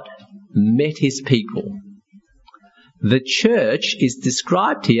God met his people. The church is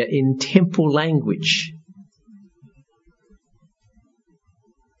described here in temple language.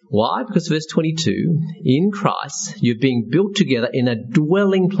 Why? Because verse 22, in Christ, you're being built together in a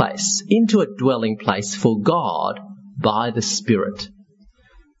dwelling place, into a dwelling place for God by the Spirit.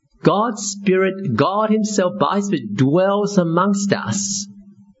 God's Spirit, God Himself by His Spirit dwells amongst us.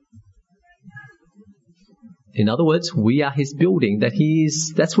 In other words, we are His building,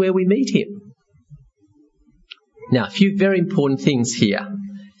 that's where we meet Him. Now, a few very important things here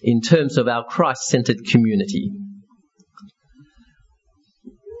in terms of our Christ-centered community.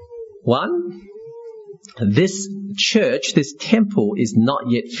 One, this church, this temple is not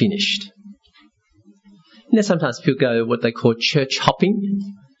yet finished. You know, sometimes people go what they call church hopping,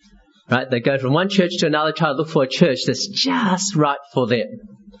 right? They go from one church to another, try to look for a church that's just right for them.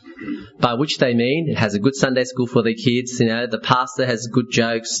 By which they mean it has a good Sunday school for their kids, the pastor has good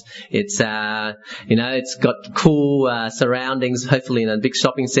jokes, it's got cool surroundings, hopefully in a big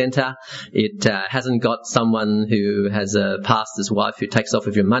shopping centre. It hasn't got someone who has a pastor's wife who takes off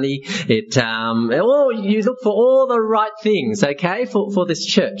with your money. You look for all the right things, okay, for this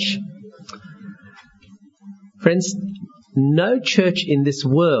church. Friends, no church in this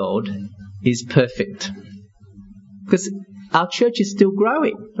world is perfect. Because our church is still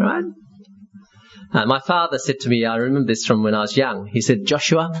growing, right? My father said to me, I remember this from when I was young, he said,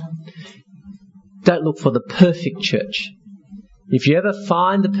 Joshua, don't look for the perfect church. If you ever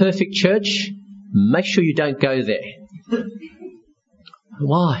find the perfect church, make sure you don't go there.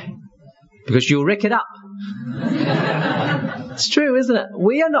 Why? Because you'll wreck it up. It's true, isn't it?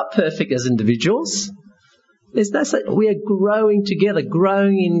 We are not perfect as individuals. There's no such, we are growing together,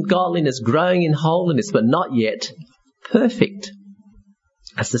 growing in godliness, growing in holiness, but not yet perfect.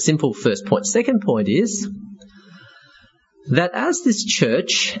 That's the simple first point. Second point is that as this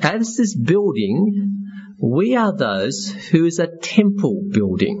church, as this building, we are those who is a temple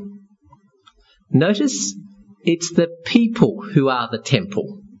building. Notice it's the people who are the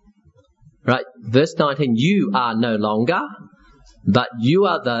temple. Right? Verse 19, you are no longer, but you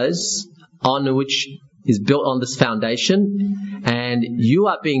are those on which is built on this foundation, and you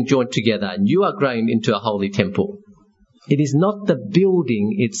are being joined together, and you are growing into a holy temple. It is not the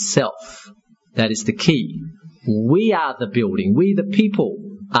building itself that is the key. We are the building. We, the people,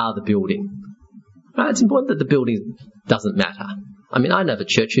 are the building. Right? It's important that the building doesn't matter. I mean, I know of a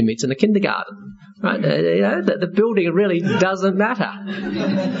church who meets in a kindergarten. Right? The building really doesn't matter.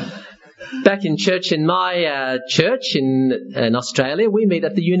 Back in church, in my church in Australia, we meet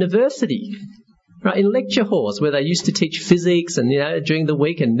at the university. Right, in lecture halls where they used to teach physics and, during the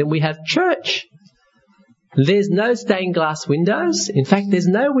week, and then we have church. There's no stained glass windows. In fact, there's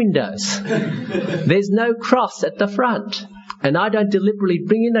no windows. There's no cross at the front. And I don't deliberately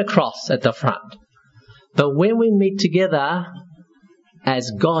bring in a cross at the front. But when we meet together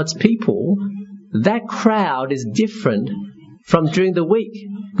as God's people, that crowd is different from during the week.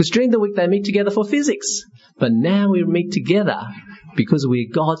 Because during the week they meet together for physics. But now we meet together because we're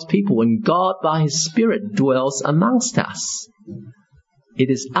God's people and God by His Spirit dwells amongst us. It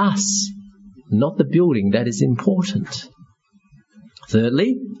is us, not the building, that is important.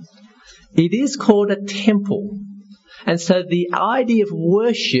 Thirdly, it is called a temple. And so the idea of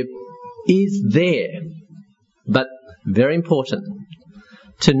worship is there. But very important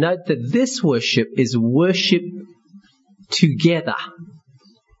to note that this worship is worship together.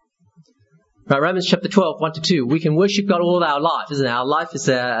 Right, Romans chapter 12, 1-2. We can worship God all our life, isn't it? Our life is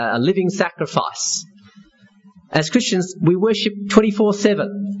a living sacrifice. As Christians, we worship 24/7.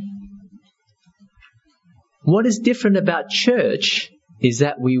 What is different about church is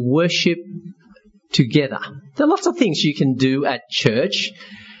that we worship together. There are lots of things you can do at church,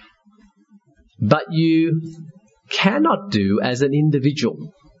 but you cannot do as an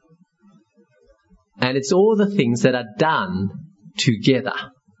individual. And it's all the things that are done together.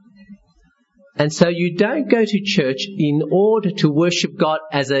 And so you don't go to church in order to worship God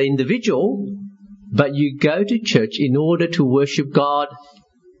as an individual, but you go to church in order to worship God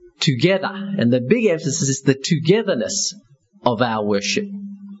together. And the big emphasis is the togetherness of our worship.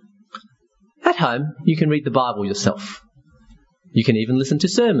 At home, you can read the Bible yourself. You can even listen to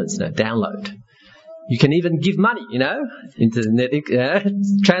sermons, download. You can even give money, internet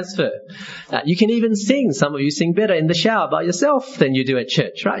transfer. You can even sing. Some of you sing better in the shower by yourself than you do at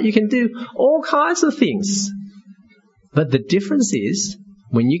church, right? You can do all kinds of things. But the difference is,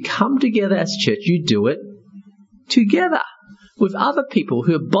 when you come together as church, you do it together with other people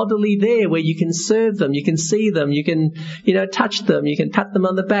who are bodily there, where you can serve them, you can see them, you can, touch them, you can pat them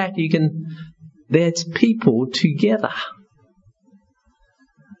on the back, there's people together.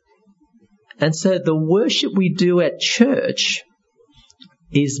 And so the worship we do at church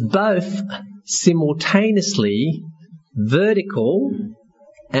is both simultaneously vertical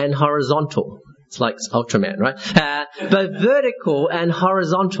and horizontal. It's like Ultraman, right? Both vertical and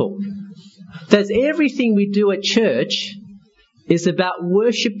horizontal. That's everything we do at church is about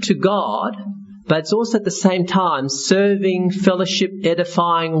worship to God, but it's also at the same time serving, fellowship,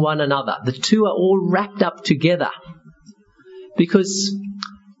 edifying one another. The two are all wrapped up together. Because,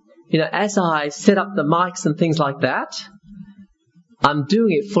 as I set up the mics and things like that, I'm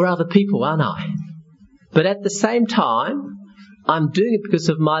doing it for other people, aren't I? But at the same time, I'm doing it because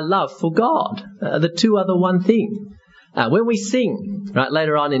of my love for God. The two are the one thing. When we sing, right,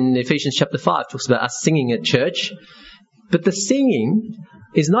 later on in Ephesians chapter 5, talks about us singing at church. But the singing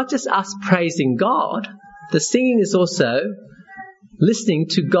is not just us praising God. The singing is also listening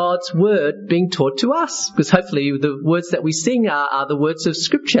to God's word being taught to us. Because hopefully the words that we sing are the words of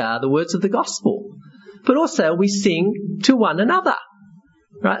Scripture, are the words of the gospel. But also we sing to one another.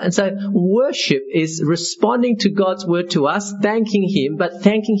 Right? And so worship is responding to God's word to us, thanking Him, but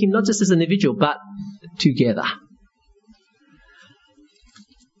thanking Him not just as an individual, but together.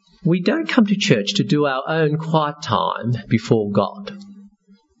 We don't come to church to do our own quiet time before God.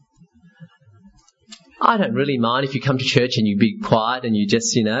 I don't really mind if you come to church and you be quiet and you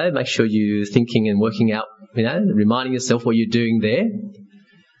just, make sure you're thinking and working out, reminding yourself what you're doing there.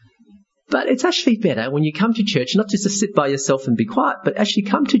 But it's actually better when you come to church, not just to sit by yourself and be quiet, but actually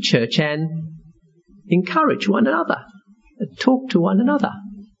come to church and encourage one another, talk to one another.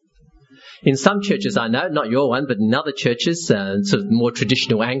 In some churches I know, not your one, but in other churches, sort of more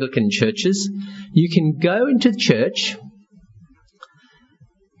traditional Anglican churches, you can go into church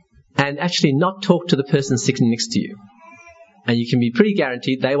and actually not talk to the person sitting next to you. And you can be pretty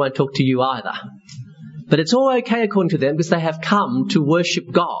guaranteed they won't talk to you either. But it's all okay according to them because they have come to worship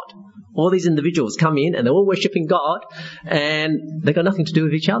God. All these individuals come in and they're all worshipping God and they've got nothing to do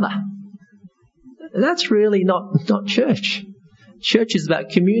with each other. That's really not church. Church is about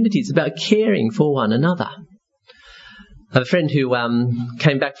community. It's about caring for one another. I have a friend who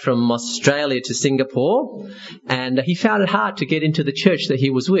came back from Australia to Singapore and he found it hard to get into the church that he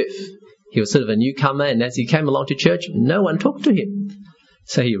was with. He was sort of a newcomer, and as he came along to church, no one talked to him.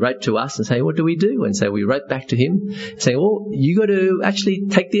 So he wrote to us and said, what do we do? And so we wrote back to him saying, well, you got to actually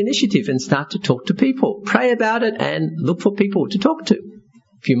take the initiative and start to talk to people. Pray about it and look for people to talk to.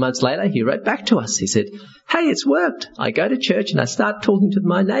 A few months later, he wrote back to us. He said, hey, it's worked. I go to church and I start talking to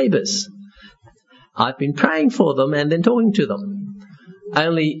my neighbours. I've been praying for them and then talking to them.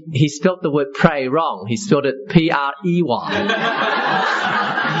 Only he spelt the word pray wrong. He spelled it P-R-E-Y.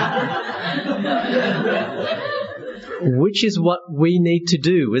 Which is what we need to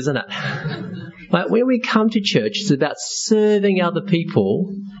do, isn't it? But when we come to church, it's about serving other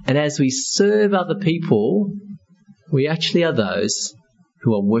people. And as we serve other people, we actually are those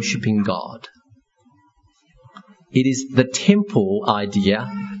who are worshipping God. It is the temple idea,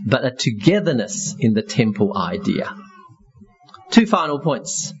 but a togetherness in the temple idea. Two final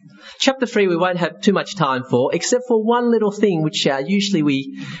points. Chapter 3 we won't have too much time for, except for one little thing which usually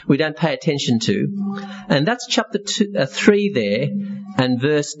we don't pay attention to. And that's chapter 3 there and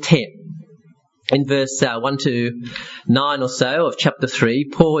verse 10. In verse 1 to 9 or so of chapter 3,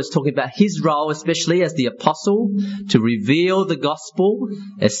 Paul is talking about his role, especially as the apostle, to reveal the gospel,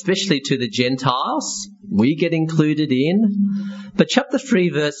 especially to the Gentiles. We get included in. But chapter 3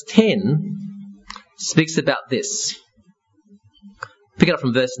 verse 10 speaks about this. Pick it up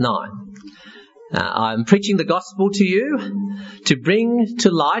from verse 9. I'm preaching the gospel to you to bring to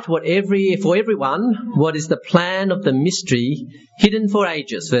light for everyone what is the plan of the mystery hidden for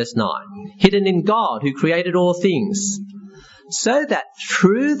ages, verse 9. Hidden in God who created all things, so that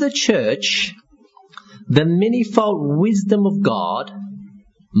through the church the manifold wisdom of God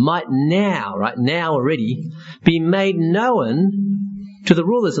might now already, be made known to the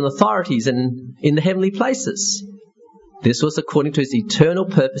rulers and authorities and in the heavenly places. This was according to His eternal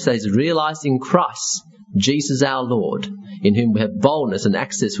purpose that is realized in Christ, Jesus our Lord, in whom we have boldness and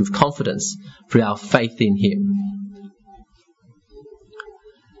access with confidence through our faith in Him.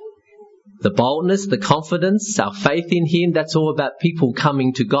 The boldness, the confidence, our faith in Him, that's all about people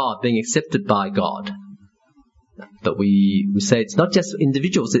coming to God, being accepted by God. But we say it's not just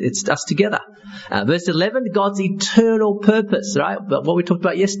individuals, it's us together. Verse 11, God's eternal purpose, right? What we talked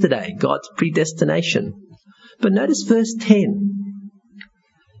about yesterday, God's predestination. But notice verse 10.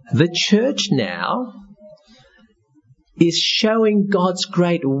 The church now is showing God's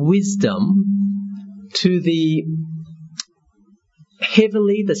great wisdom to the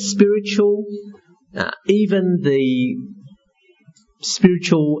heavenly, the spiritual, even the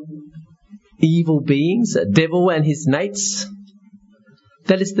spiritual evil beings, a devil and his mates.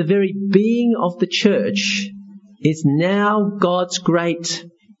 That is the very being of the church is now God's great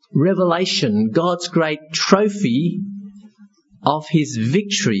revelation, God's great trophy of his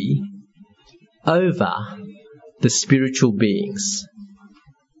victory over the spiritual beings.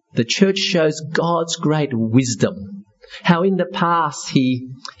 The church shows God's great wisdom. How in the past he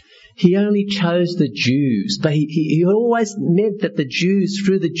only chose the Jews, but he always meant that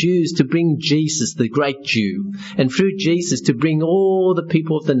through the Jews to bring Jesus, the great Jew, and through Jesus to bring all the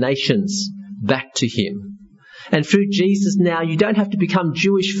people of the nations back to him. And through Jesus now, you don't have to become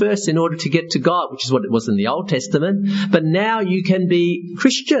Jewish first in order to get to God, which is what it was in the Old Testament, but now you can be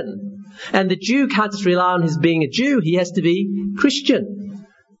Christian. And the Jew can't just rely on his being a Jew, he has to be Christian.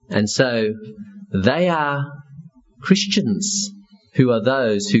 And so they are Christians who are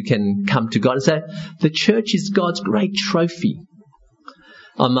those who can come to God. And so the church is God's great trophy.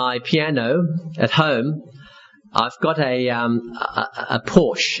 On my piano at home, I've got a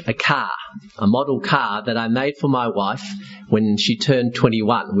Porsche, a car, a model car that I made for my wife when she turned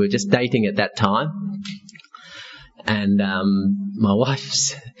 21. We were just dating at that time. And my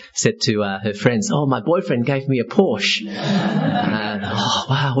wife said to her friends, "Oh, my boyfriend gave me a Porsche." Oh,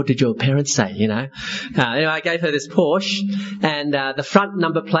 wow, what did your parents say, Anyway, I gave her this Porsche, and the front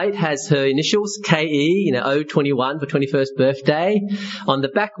number plate has her initials, KE, 021 for 21st birthday. On the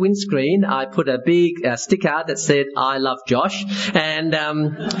back windscreen, I put a big sticker that said, "I love Josh." And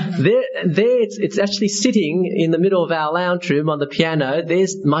there it's actually sitting in the middle of our lounge room on the piano.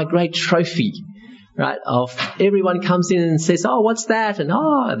 There's my great trophy. Right, of everyone comes in and says, "Oh, what's that?"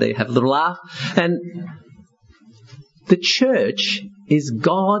 And they have a little laugh. And the church is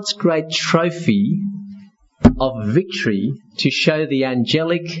God's great trophy of victory to show the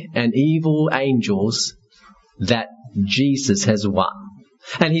angelic and evil angels that Jesus has won.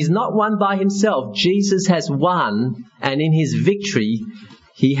 And he's not won by himself. Jesus has won, and in his victory,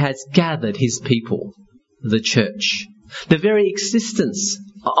 he has gathered his people, the church. The very existence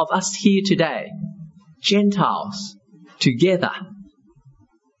of us here today, Gentiles, together.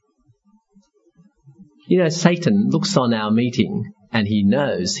 Satan looks on our meeting and he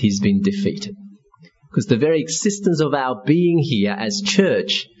knows he's been defeated. Because the very existence of our being here as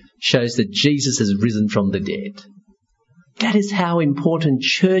church shows that Jesus has risen from the dead. That is how important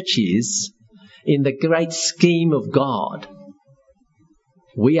church is in the great scheme of God.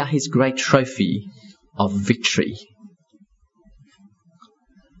 We are his great trophy of victory.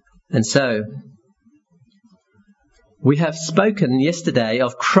 And so, we have spoken yesterday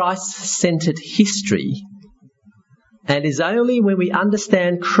of Christ-centered history, and it is only when we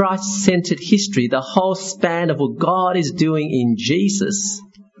understand Christ-centered history, the whole span of what God is doing in Jesus,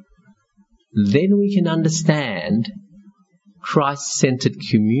 then we can understand Christ-centered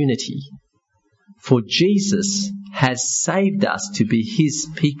community. For Jesus has saved us to be his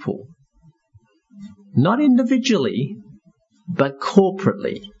people, not individually, but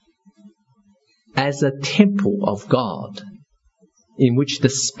corporately, as a temple of God in which the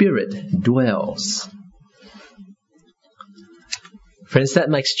Spirit dwells. Friends, that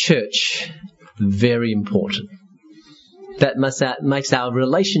makes church very important. That makes our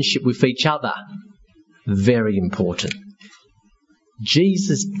relationship with each other very important.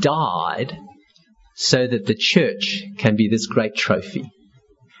 Jesus died so that the church can be this great trophy.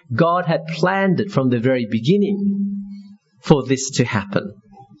 God had planned it from the very beginning for this to happen.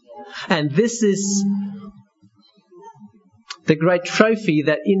 And this is the great trophy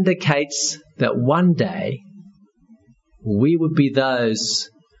that indicates that one day we would be those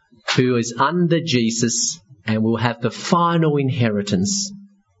who is under Jesus and will have the final inheritance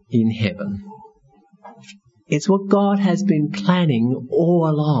in heaven. It's what God has been planning all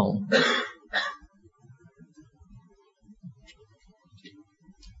along.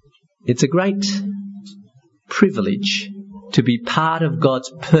 It's a great privilege to be part of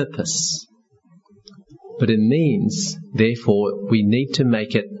God's purpose. But it means, therefore, we need to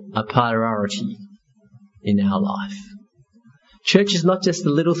make it a priority in our life. Church is not just a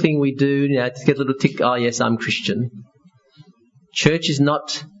little thing we do, to get a little tick, "Oh yes, I'm Christian." Church is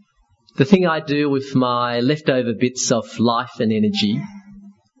not the thing I do with my leftover bits of life and energy.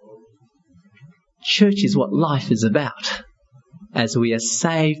 Church is what life is about, as we are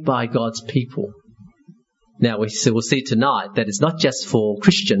saved by God's people. Now, we'll see tonight that it's not just for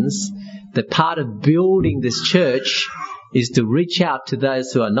Christians. That part of building this church is to reach out to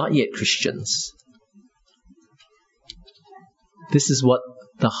those who are not yet Christians. This is what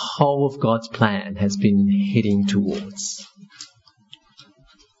the whole of God's plan has been heading towards.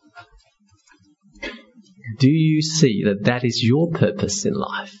 Do you see that that is your purpose in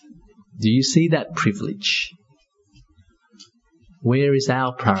life? Do you see that privilege? Where is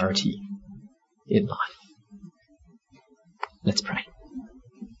our priority in life? Let's pray.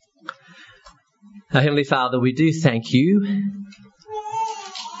 Our Heavenly Father, we do thank you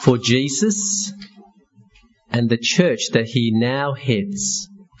for Jesus and the church that he now heads.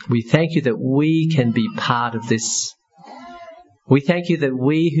 We thank you that we can be part of this. We thank you that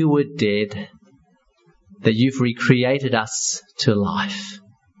we who were dead, that you've recreated us to life.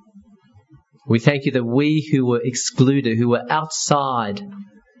 We thank you that we who were excluded, who were outside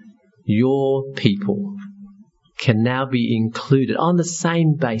your people, can now be included on the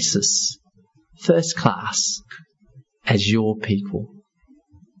same basis, first class, as your people.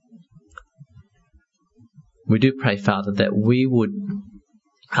 We do pray, Father, that we would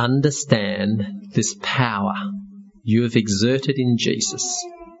understand this power you have exerted in Jesus,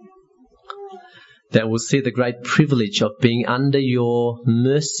 that we'll see the great privilege of being under your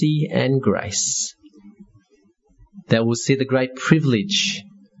mercy and grace, that we'll see the great privilege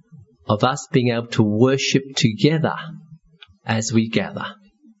of us being able to worship together as we gather.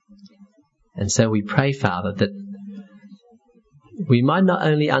 And so we pray, Father, that we might not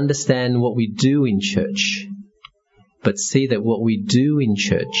only understand what we do in church, but see that what we do in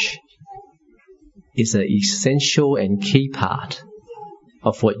church is an essential and key part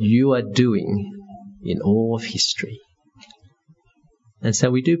of what you are doing in all of history. And so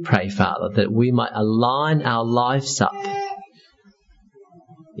we do pray, Father, that we might align our lives up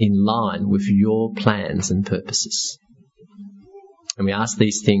in line with your plans and purposes. And we ask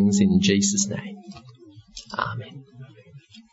these things in Jesus' name. Amen.